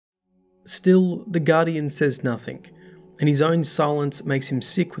Still, the Guardian says nothing, and his own silence makes him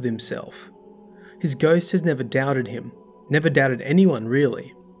sick with himself. His ghost has never doubted him, never doubted anyone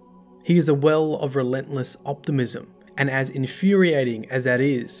really. He is a well of relentless optimism, and as infuriating as that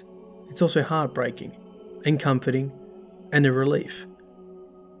is, it's also heartbreaking, and comforting, and a relief.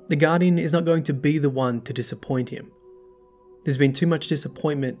 The Guardian is not going to be the one to disappoint him. There's been too much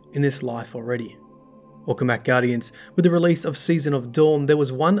disappointment in this life already. Welcome back, Guardians. With the release of Season of Dawn, there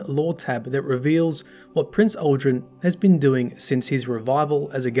was one lore tab that reveals what Prince Uldren has been doing since his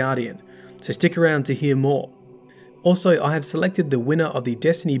revival as a Guardian, so stick around to hear more. Also, I have selected the winner of the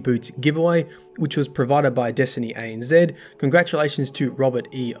Destiny Boots giveaway, which was provided by Destiny ANZ. Congratulations to Robert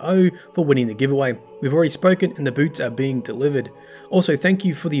E.O. for winning the giveaway. We've already spoken and the boots are being delivered. Also, thank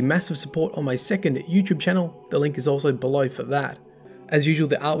you for the massive support on my second YouTube channel. The link is also below for that. As usual,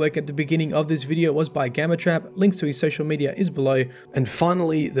 the artwork at the beginning of this video was by Gammatrap. Links to his social media is below. And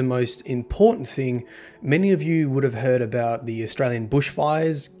finally, the most important thing, many of you would have heard about the Australian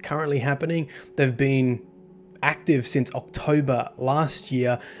bushfires currently happening. They've been active since October last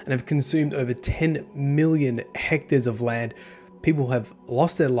year and have consumed over 10 million hectares of land. People have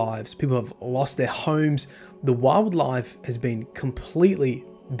lost their lives, people have lost their homes. The wildlife has been completely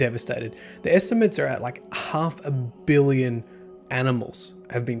devastated. The estimates are at like 500 million animals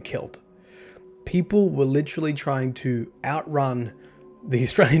have been killed. People were literally trying to outrun the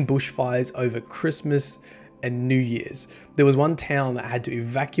Australian bushfires over Christmas and New Year's. There was one town that had to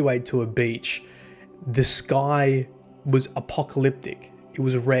evacuate to a beach. The sky was apocalyptic. It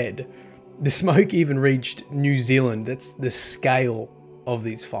was red. The smoke even reached New Zealand. That's the scale of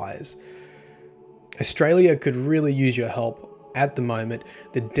these fires. Australia could really use your help at the moment.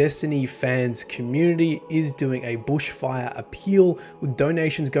 The Destiny fans community is doing a bushfire appeal with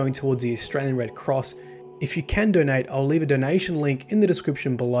donations going towards the Australian Red Cross. If you can donate, I'll leave a donation link in the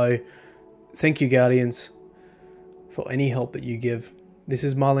description below. Thank you, Guardians, for any help that you give. This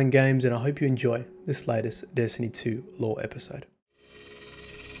is Myelin Games, and I hope you enjoy this latest Destiny 2 lore episode.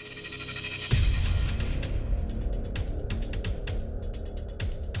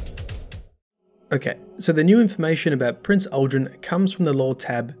 Okay, so the new information about Prince Uldren comes from the lore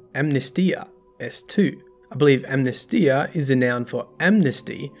tab Amnestia S2. I believe Amnestia is a noun for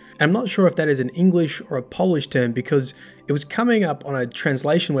amnesty, and I'm not sure if that is an English or a Polish term because it was coming up on a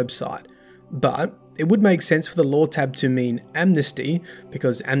translation website, but it would make sense for the lore tab to mean amnesty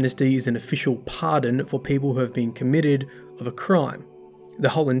because amnesty is an official pardon for people who have been committed of a crime. The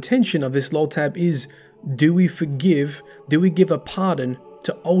whole intention of this lore tab is, do we forgive, do we give a pardon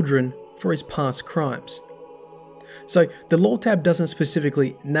to Uldren for his past crimes? So the lore tab doesn't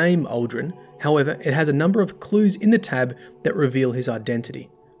specifically name Uldren, however it has a number of clues in the tab that reveal his identity.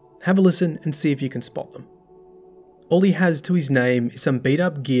 Have a listen and see if you can spot them. All he has to his name is some beat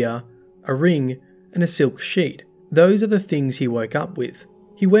up gear, a ring, and a silk sheet. Those are the things he woke up with.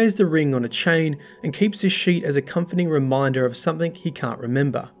 He wears the ring on a chain and keeps the sheet as a comforting reminder of something he can't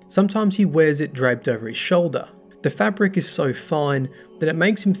remember. Sometimes he wears it draped over his shoulder. The fabric is so fine that it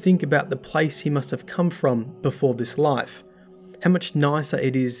makes him think about the place he must have come from before this life. How much nicer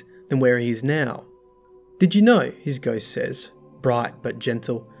it is than where he is now. Did you know, his ghost says, bright but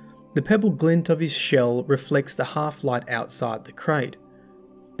gentle, the purple glint of his shell reflects the half-light outside the crate,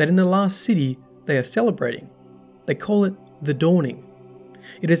 that in the last city they are celebrating. They call it the Dawning.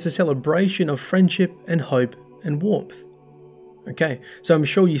 It is a celebration of friendship and hope and warmth. Okay, so I'm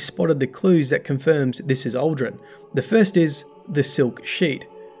sure you spotted the clues that confirms this is Uldren. The first is the silk sheet.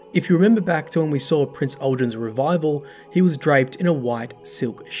 If you remember back to when we saw Prince Uldren's revival, he was draped in a white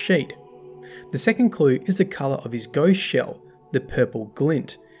silk sheet. The second clue is the colour of his ghost shell, the purple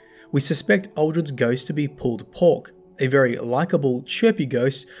glint. We suspect Uldren's ghost to be Pulled Pork, a very likeable, chirpy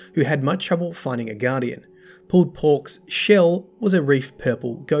ghost who had much trouble finding a guardian. Pulled Pork's shell was a reef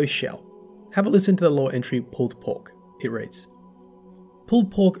purple ghost shell. Have a listen to the lore entry Pulled Pork. It reads, Pulled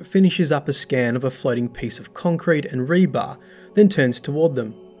Pork finishes up a scan of a floating piece of concrete and rebar, then turns toward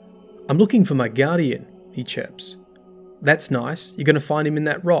them. I'm looking for my guardian, he chirps. That's nice, you're going to find him in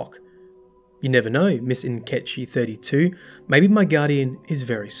that rock. You never know, Miss Nkechi 32, maybe my guardian is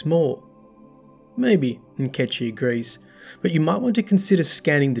very small. Maybe, Nkechi agrees, but you might want to consider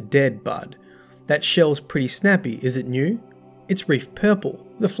scanning the dead, bud. That shell's pretty snappy, is it new? It's reef purple,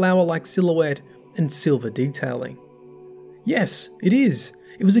 the flower-like silhouette and silver detailing. Yes, it is.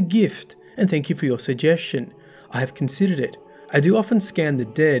 It was a gift, and thank you for your suggestion. I have considered it. I do often scan the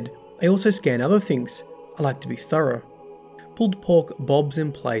dead. I also scan other things. I like to be thorough. Pulled Pork bobs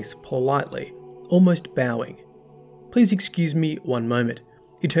in place politely, almost bowing. Please excuse me one moment.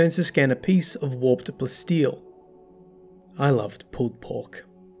 He turns to scan a piece of warped plasteel. I loved Pulled Pork.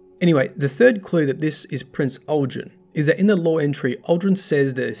 Anyway, the third clue that this is Prince Uldren is that in the lore entry, Uldren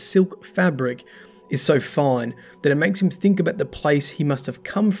says the silk fabric is so fine that it makes him think about the place he must have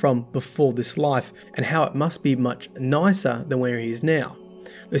come from before this life and how it must be much nicer than where he is now.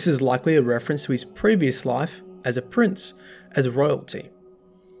 This is likely a reference to his previous life as a prince, as royalty.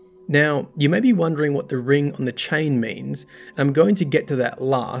 Now, you may be wondering what the ring on the chain means, and I'm going to get to that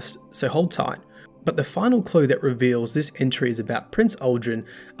last, so hold tight. But the final clue that reveals this entry is about Prince Uldren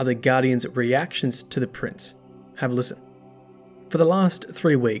are the Guardians' reactions to the prince. Have a listen. For the last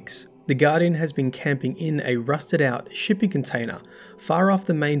 3 weeks, the Guardian has been camping in a rusted out shipping container far off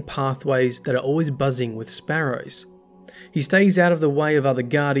the main pathways that are always buzzing with sparrows. He stays out of the way of other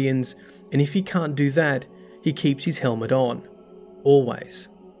Guardians, and if he can't do that, he keeps his helmet on. Always.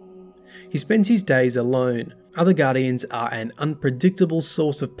 He spends his days alone. Other Guardians are an unpredictable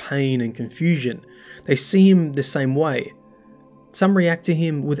source of pain and confusion. They see him the same way. Some react to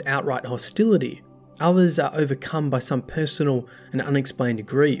him with outright hostility. Others are overcome by some personal and unexplained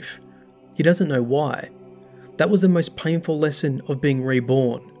grief. He doesn't know why. That was the most painful lesson of being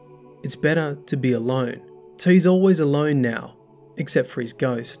reborn. It's better to be alone. So he's always alone now, except for his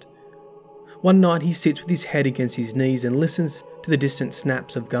ghost. One night he sits with his head against his knees and listens to the distant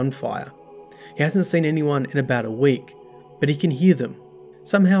snaps of gunfire. He hasn't seen anyone in about a week, but he can hear them.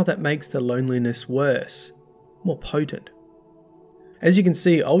 Somehow that makes the loneliness worse, more potent. As you can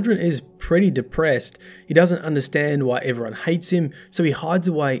see, Uldren is pretty depressed. He doesn't understand why everyone hates him, so he hides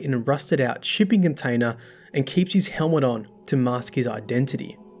away in a rusted out shipping container and keeps his helmet on to mask his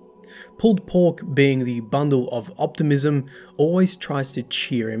identity. Pulled Pork, being the bundle of optimism, always tries to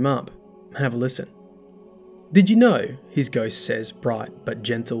cheer him up. Have a listen. "Did you know," his ghost says, bright but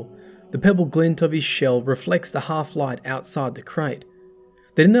gentle, "the pebble glint of his shell reflects the half-light outside the crate?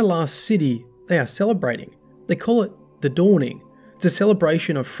 That in the last city, they are celebrating. They call it the dawning. It's a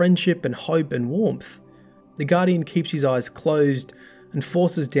celebration of friendship and hope and warmth." The Guardian keeps his eyes closed and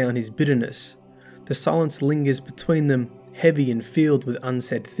forces down his bitterness. The silence lingers between them, heavy and filled with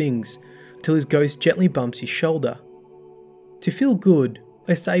unsaid things, until his ghost gently bumps his shoulder. To feel good,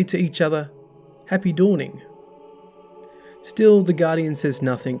 they say to each other, "Happy dawning." Still, the Guardian says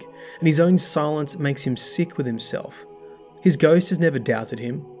nothing, and his own silence makes him sick with himself. His ghost has never doubted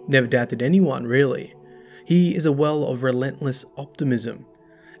him, never doubted anyone really. He is a well of relentless optimism,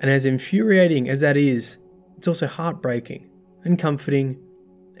 and as infuriating as that is, it's also heartbreaking, and comforting,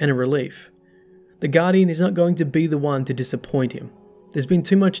 and a relief. The Guardian is not going to be the one to disappoint him. There's been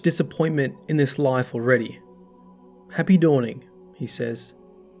too much disappointment in this life already. "Happy dawning," he says.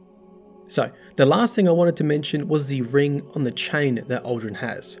 So, the last thing I wanted to mention was the ring on the chain that Uldren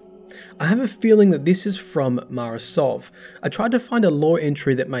has. I have a feeling that this is from Mara Sov. I tried to find a lore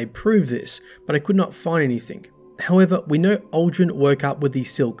entry that may prove this, but I could not find anything. However, we know Uldren woke up with the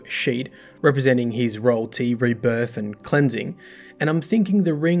silk sheet, representing his royalty, rebirth and cleansing, and I'm thinking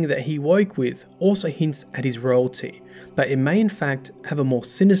the ring that he woke with also hints at his royalty, but it may in fact have a more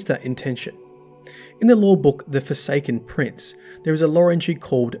sinister intention. In the lore book The Forsaken Prince, there is a lore entry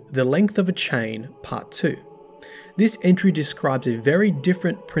called The Length of a Chain, Part 2. This entry describes a very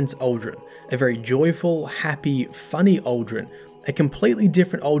different Prince Uldren, a very joyful, happy, funny Uldren, a completely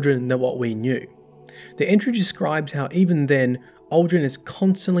different Uldren than what we knew. The entry describes how even then, Uldren is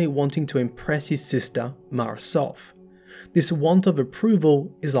constantly wanting to impress his sister, Mara Sov. This want of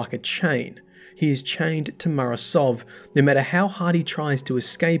approval is like a chain. He is chained to Mara Sov. No matter how hard he tries to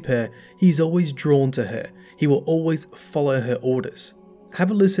escape her, he is always drawn to her. He will always follow her orders. Have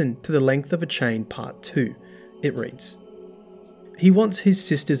a listen to The Length of a Chain Part 2. It reads, "He wants his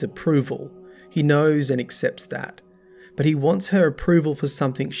sister's approval. He knows and accepts that. But he wants her approval for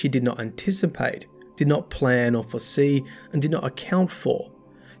something she did not anticipate, did not plan or foresee, and did not account for.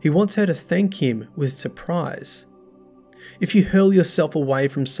 He wants her to thank him with surprise. If you hurl yourself away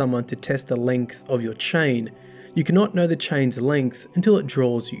from someone to test the length of your chain, you cannot know the chain's length until it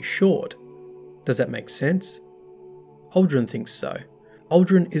draws you short. Does that make sense?" Uldren thinks so.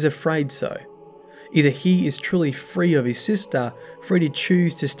 Uldren is afraid so. Either he is truly free of his sister, free to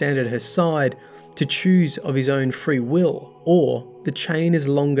choose to stand at her side, to choose of his own free will, or the chain is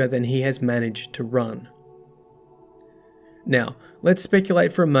longer than he has managed to run. Now, let's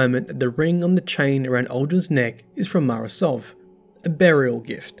speculate for a moment that the ring on the chain around Uldren's neck is from Mara Sov, a burial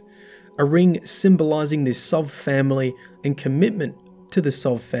gift, a ring symbolizing the Sov family and commitment to the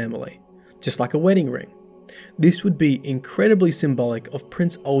Sov family, just like a wedding ring. This would be incredibly symbolic of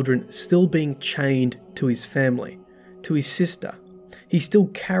Prince Uldren still being chained to his family, to his sister. He still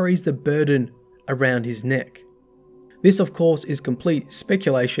carries the burden around his neck. This of course is complete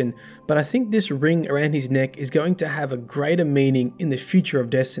speculation, but I think this ring around his neck is going to have a greater meaning in the future of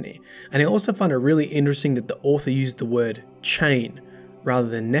Destiny, and I also find it really interesting that the author used the word chain rather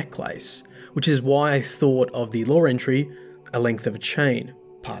than necklace, which is why I thought of the lore entry, A Length of a Chain,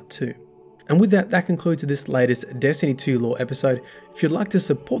 Part 2. And with that, that concludes this latest Destiny 2 lore episode. If you'd like to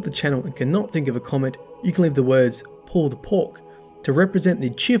support the channel and cannot think of a comment, you can leave the words "pulled pork" to represent the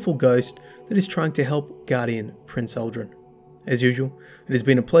cheerful ghost that is trying to help Guardian Prince Uldren. As usual, it has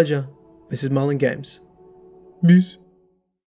been a pleasure. This is Myelin Games. Peace.